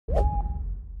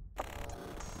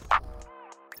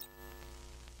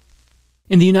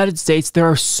In the United States, there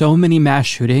are so many mass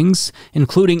shootings,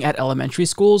 including at elementary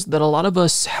schools, that a lot of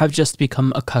us have just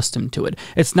become accustomed to it.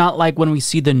 It's not like when we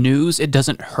see the news, it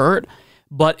doesn't hurt,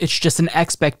 but it's just an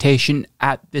expectation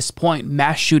at this point.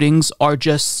 Mass shootings are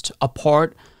just a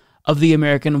part of the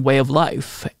American way of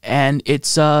life, and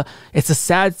it's a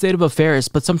sad state of affairs,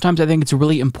 but sometimes I think it's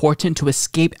really important to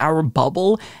escape our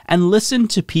bubble and listen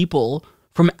to people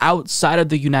from outside of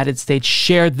the United States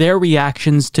share their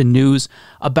reactions to news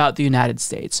about the United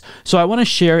States. So I want to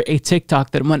share a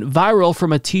TikTok that went viral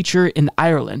from a teacher in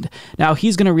Ireland. Now,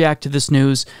 he's going to react to this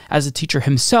news as a teacher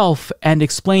himself and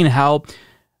explain how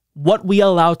what we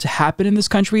allow to happen in this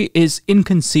country is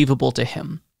inconceivable to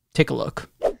him. Take a look.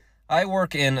 I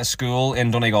work in a school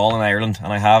in Donegal in Ireland,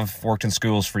 and I have worked in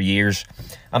schools for years.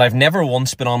 And I've never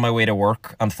once been on my way to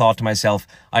work and thought to myself,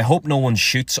 I hope no one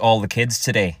shoots all the kids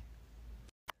today.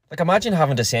 Like, imagine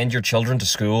having to send your children to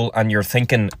school and you're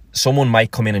thinking someone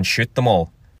might come in and shoot them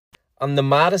all. And the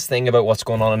maddest thing about what's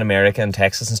going on in America and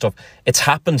Texas and stuff, it's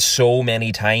happened so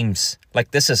many times.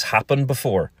 Like, this has happened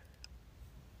before.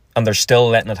 And they're still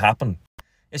letting it happen.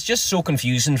 It's just so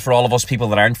confusing for all of us people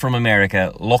that aren't from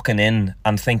America looking in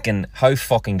and thinking, how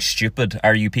fucking stupid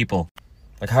are you people?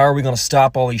 Like, how are we going to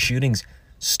stop all these shootings?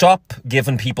 Stop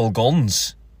giving people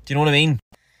guns. Do you know what I mean?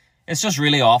 It's just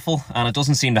really awful, and it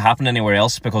doesn't seem to happen anywhere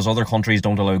else because other countries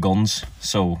don't allow guns.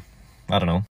 So, I don't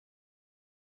know.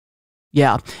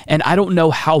 Yeah, and I don't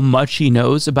know how much he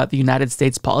knows about the United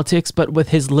States politics, but with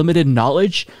his limited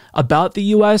knowledge about the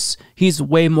US, he's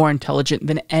way more intelligent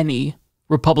than any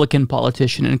Republican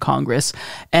politician in Congress.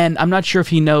 And I'm not sure if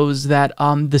he knows that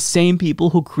the same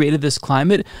people who created this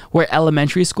climate where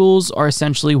elementary schools are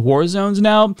essentially war zones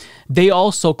now, they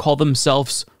also call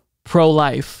themselves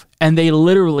pro-life. And they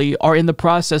literally are in the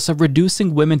process of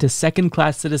reducing women to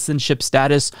second-class citizenship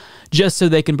status just so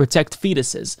they can protect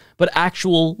fetuses. But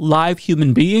actual live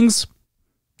human beings,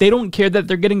 they don't care that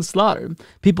they're getting slaughtered.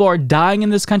 People are dying in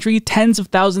this country, tens of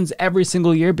thousands every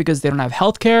single year because they don't have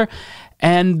health care.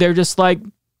 And they're just like,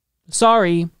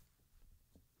 sorry.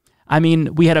 I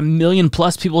mean, we had 1 million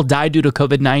plus people die due to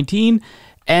COVID-19,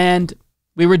 and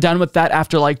we were done with that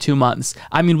after like 2 months.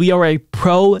 I mean, we are a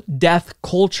pro-death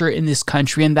culture in this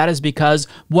country, and that is because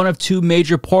one of two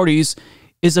major parties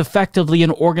is effectively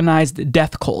an organized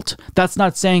death cult. That's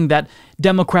not saying that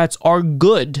Democrats are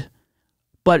good,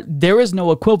 but there is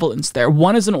no equivalence there.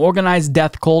 One is an organized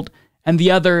death cult, and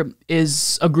the other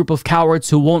is a group of cowards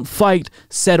who won't fight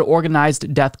said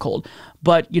organized death cult.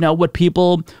 But, you know, what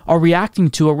people are reacting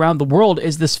to around the world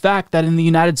is this fact that in the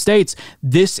United States,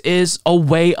 this is a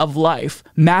way of life.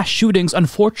 Mass shootings,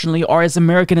 unfortunately, are as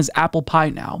American as apple pie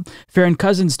now. Farron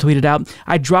Cousins tweeted out,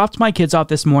 I dropped my kids off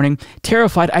this morning,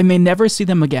 terrified I may never see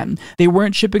them again. They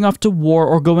weren't shipping off to war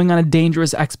or going on a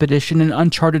dangerous expedition in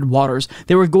uncharted waters.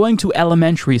 They were going to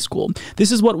elementary school.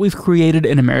 This is what we've created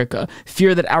in America.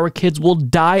 Fear that our kids will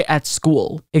die at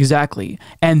school. Exactly.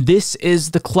 And this is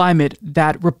the climate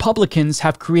that Republicans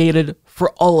have created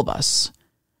for all of us.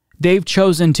 They've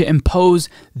chosen to impose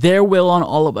their will on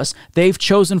all of us. They've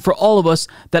chosen for all of us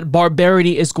that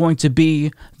barbarity is going to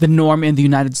be the norm in the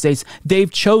United States.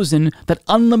 They've chosen that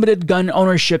unlimited gun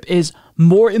ownership is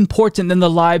more important than the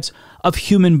lives of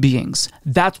human beings.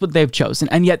 That's what they've chosen,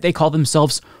 and yet they call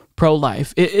themselves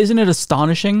pro-life. Isn't it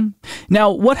astonishing? Now,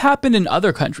 what happened in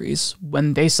other countries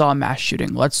when they saw a mass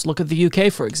shooting? Let's look at the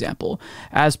UK, for example.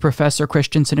 As Professor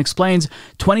Christensen explains,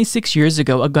 26 years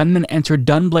ago, a gunman entered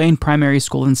Dunblane Primary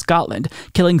School in Scotland,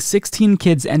 killing 16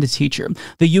 kids and a teacher.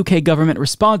 The UK government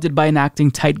responded by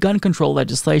enacting tight gun control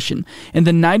legislation. In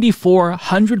the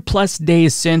 100+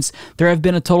 days since, there have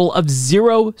been a total of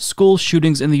 0 school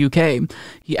shootings in the UK.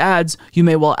 He adds, you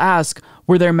may well ask,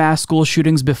 were there mass school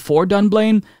shootings before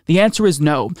Dunblane? The answer is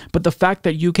no, but the fact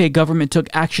that UK government took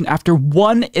action after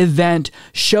one event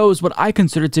shows what I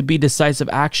consider to be decisive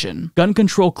action. Gun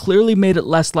control clearly made it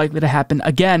less likely to happen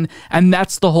again, and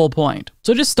that's the whole point.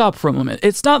 So just stop for a moment.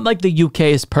 It's not like the UK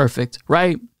is perfect,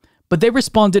 right? But they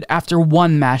responded after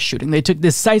one mass shooting. They took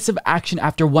decisive action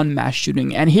after one mass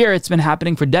shooting, and here it's been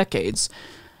happening for decades.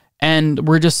 And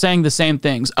we're just saying the same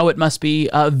things. Oh, it must be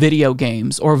video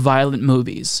games or violent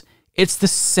movies. It's the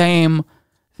same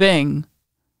thing.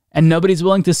 And nobody's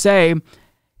willing to say,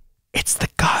 it's the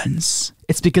guns.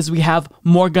 It's because we have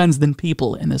more guns than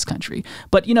people in this country.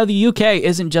 But, you know, the UK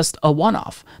isn't just a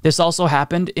one-off. This also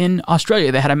happened in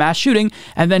Australia. They had a mass shooting,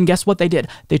 and then guess what they did?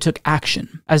 They took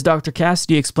action. As Dr.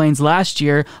 Cassidy explains, last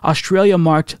year, Australia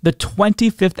marked the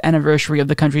 25th anniversary of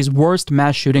the country's worst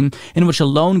mass shooting, in which a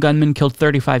lone gunman killed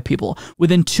 35 people.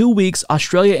 Within 2 weeks,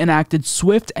 Australia enacted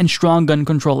swift and strong gun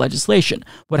control legislation.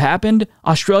 What happened?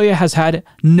 Australia has had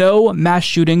no mass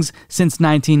shootings since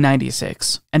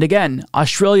 1996. And again,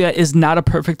 Australia is not a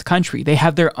perfect country. They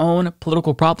have their own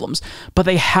political problems, but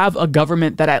they have a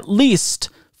government that at least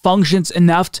functions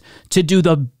enough to do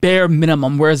the bare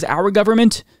minimum, whereas our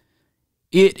government,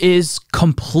 it is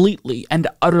completely and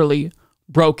utterly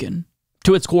broken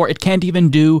to its core. It can't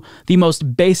even do the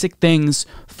most basic things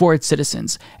for its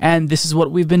citizens. And this is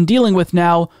what we've been dealing with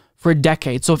now for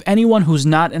decades. So if anyone who's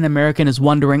not an American is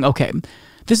wondering, okay,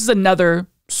 this is another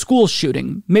school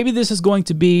shooting, maybe this is going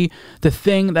to be the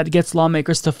thing that gets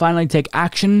lawmakers to finally take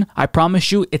action, I promise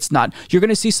you it's not. You're going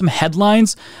to see some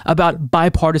headlines about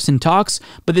bipartisan talks,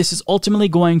 but this is ultimately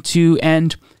going to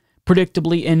end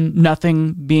predictably in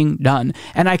nothing being done.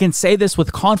 And I can say this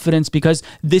with confidence because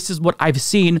this is what I've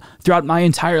seen throughout my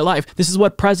entire life. This is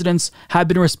what presidents have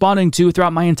been responding to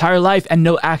throughout my entire life, and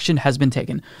no action has been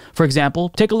taken. For example,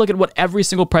 take a look at what every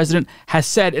single president has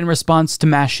said in response to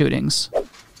mass shootings.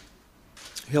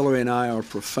 Hillary and I are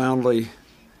profoundly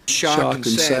shocked and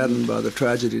saddened by the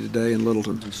tragedy today in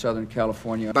Littleton, in Southern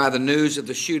California, by the news of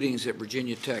the shootings at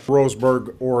Virginia Tech,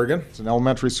 Roseburg, Oregon. It's an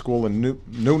elementary school in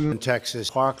Newton, Texas,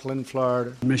 Parkland,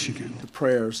 Florida, Michigan. The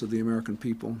prayers of the American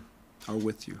people are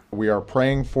with you. We are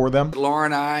praying for them. Laura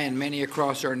and I and many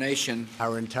across our nation,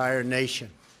 our entire nation,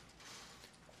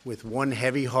 with one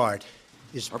heavy heart,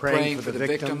 is praying for the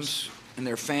victims and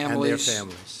their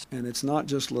families. And it's not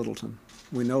just Littleton.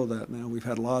 We know that now. We've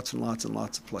had lots and lots and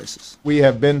lots of places. We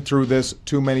have been through this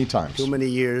too many times. Too many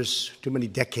years, too many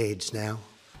decades now.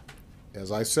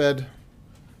 As I said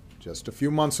just a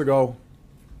few months ago,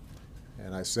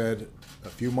 and I said a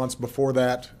few months before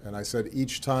that, and I said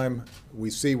each time we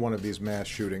see one of these mass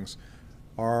shootings,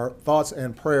 our thoughts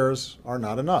and prayers are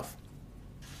not enough.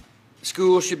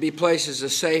 Schools should be places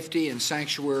of safety and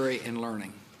sanctuary and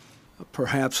learning.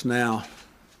 Perhaps now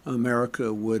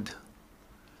America would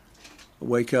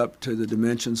wake up to the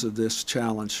dimensions of this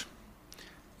challenge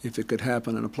if it could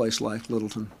happen in a place like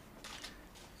Littleton,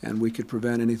 and we could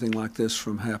prevent anything like this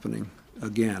from happening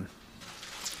again.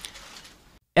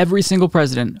 Every single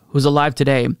president who's alive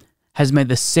today has made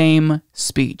the same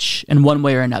speech in one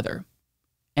way or another,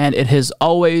 and it has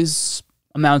always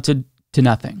amounted to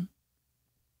nothing.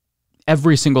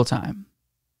 Every single time.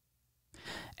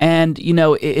 And, you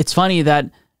know, it's funny that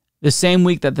the same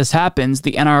week that this happens,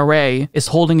 the NRA is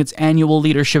holding its annual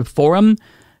leadership forum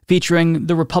featuring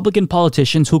the Republican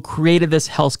politicians who created this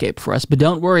hellscape for us. But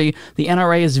don't worry, the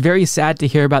NRA is very sad to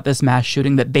hear about this mass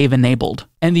shooting that they've enabled.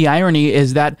 And the irony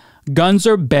is that guns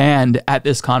are banned at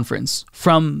this conference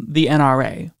from the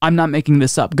NRA. I'm not making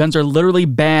this up. Guns are literally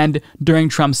banned during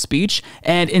Trump's speech,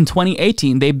 and in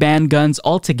 2018, they banned guns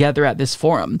altogether at this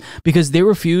forum because they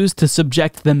refused to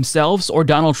subject themselves or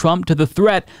Donald Trump to the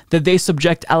threat that they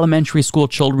subject elementary school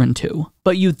children to.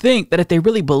 But you'd think that if they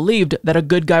really believed that a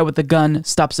good guy with a gun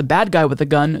stops a bad guy with a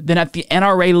gun, then at the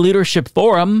NRA Leadership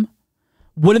Forum,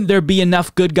 wouldn't there be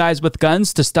enough good guys with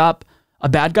guns to stop a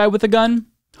bad guy with a gun?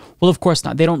 Well, of course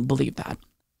not. They don't believe that.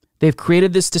 They've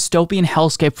created this dystopian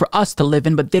hellscape for us to live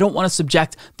in, but they don't want to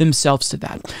subject themselves to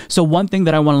that. So one thing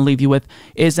that I want to leave you with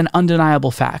is an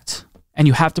undeniable fact, and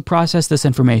you have to process this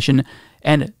information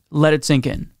and let it sink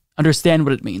in. Understand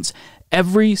what it means.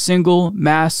 Every single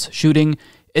mass shooting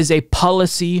is a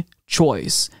policy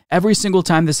choice. Every single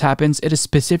time this happens, it is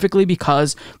specifically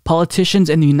because politicians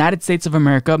in the United States of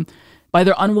America, by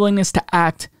their unwillingness to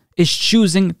act, is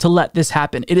choosing to let this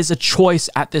happen. It is a choice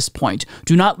at this point.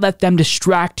 Do not let them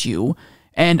distract you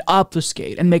and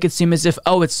obfuscate and make it seem as if,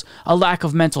 oh, it's a lack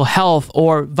of mental health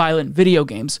or violent video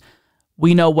games.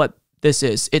 We know what this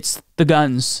is. It's the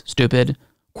guns, stupid.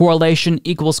 Correlation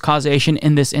equals causation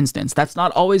in this instance. That's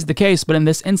not always the case, but in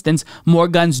this instance, more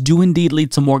guns do indeed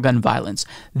lead to more gun violence.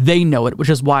 They know it, which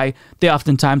is why they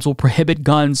oftentimes will prohibit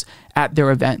guns at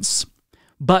their events.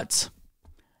 But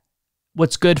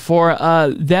what's good for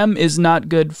them is not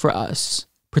good for us.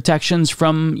 Protections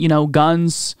from,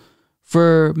 guns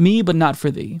for me, but not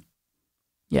for thee.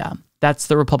 Yeah, that's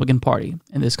the Republican Party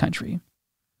in this country.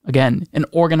 Again, an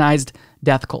organized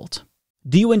death cult.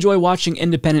 Do you enjoy watching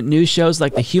independent news shows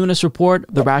like the Humanist Report,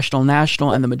 the Rational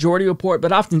National, and the Majority Report,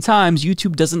 but oftentimes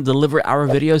YouTube doesn't deliver our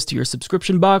videos to your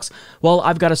subscription box? Well,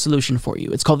 I've got a solution for you.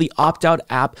 It's called the Opt-Out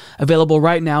app, available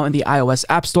right now in the iOS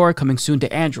App Store, coming soon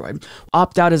to Android.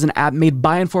 Opt-Out is an app made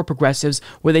by and for progressives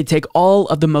where they take all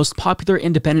of the most popular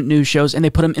independent news shows and they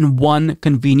put them in one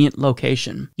convenient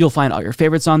location. You'll find all your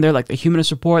favorites on there like the Humanist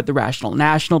Report, the Rational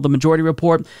National, the Majority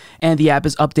Report, and the app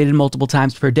is updated multiple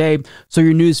times per day, so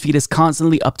your news feed is constantly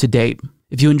up to date.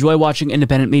 If you enjoy watching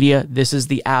independent media, this is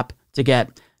the app to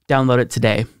get. Download it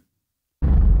today.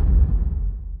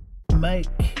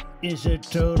 Mike is a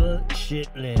total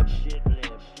shitlib.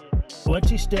 Once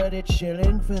he started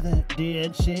shilling for the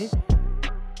DNC,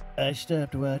 I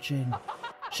stopped watching.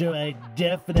 So I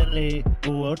definitely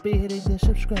won't be hitting the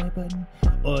subscribe button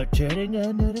or turning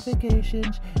on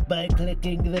notifications by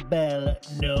clicking the bell.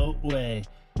 No way.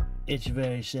 It's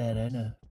very sad, I know.